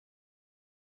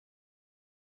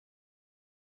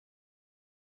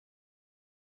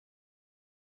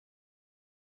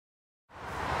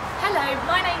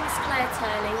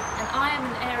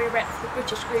rep for the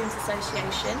British Grooms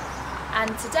Association, and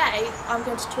today I'm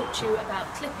going to talk to you about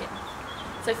clipping.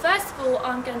 So first of all,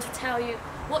 I'm going to tell you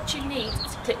what you need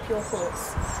to clip your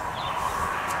horse.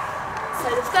 So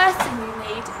the first thing you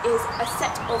need is a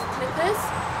set of clippers.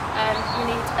 You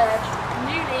need a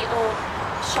newly or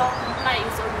sharpened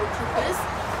blades on your clippers.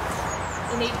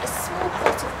 You need a small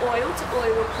pot of oil to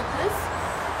oil your clippers.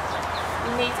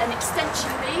 You need an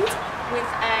extension lead with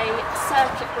a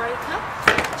circuit breaker,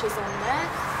 which is on there,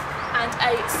 and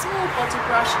a small body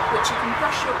brush which you can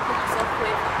brush your clippers off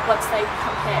with once they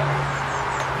become hairy.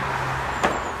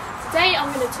 Today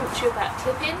I'm going to talk to you about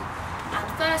clipping, and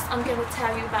first I'm going to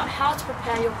tell you about how to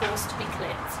prepare your horse to be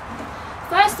clipped.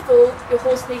 First of all, your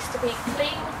horse needs to be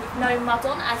clean with no mud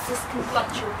on, as this can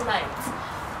blunt your blades.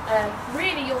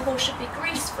 Really, your horse should be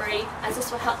grease-free, as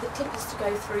this will help the clippers to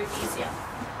go through easier.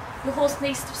 Your horse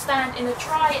needs to stand in a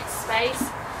dry space,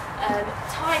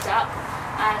 tied up,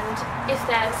 and if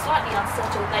they're slightly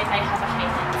unsettled, they may have a hay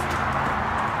net.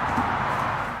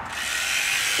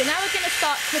 So now we're going to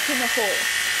start clipping the horse.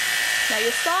 Now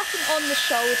you're starting on the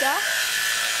shoulder.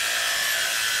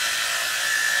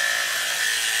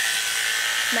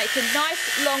 Making nice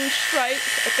long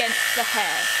strokes against the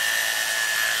hair.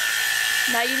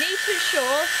 Now you need to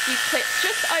ensure you clip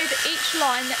just over each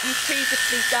line that you've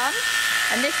previously done,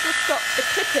 and this will stop the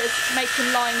clippers making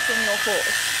lines on your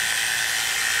horse.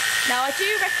 Now I do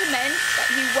recommend that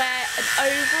you wear an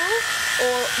overall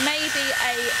or maybe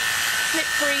a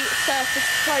slippery surface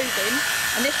clothing,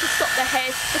 and this will stop the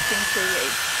hairs sticking to you.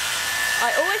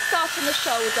 I always start on the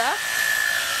shoulder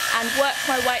and work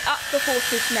my way up the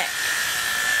horse's neck.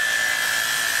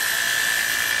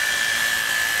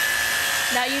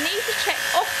 Now you need to check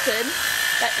often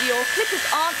that your clippers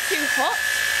aren't too hot,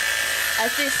 as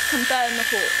this can burn the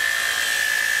horse.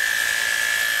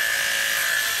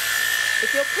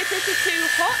 If your clippers are too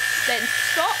hot, then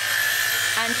stop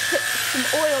and put some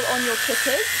oil on your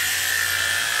clippers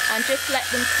and just let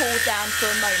them cool down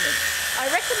for a moment. I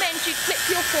recommend you clip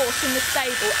your horse in the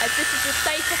stable, as this is a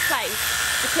safer place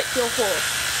to clip your horse,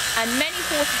 and many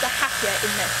horses are happier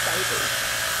in their stables.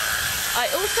 I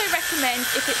also recommend,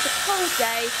 if it's a cold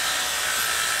day,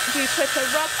 you put a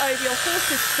rug over your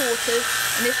horse's quarters,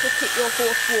 and this will keep your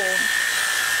horse warm.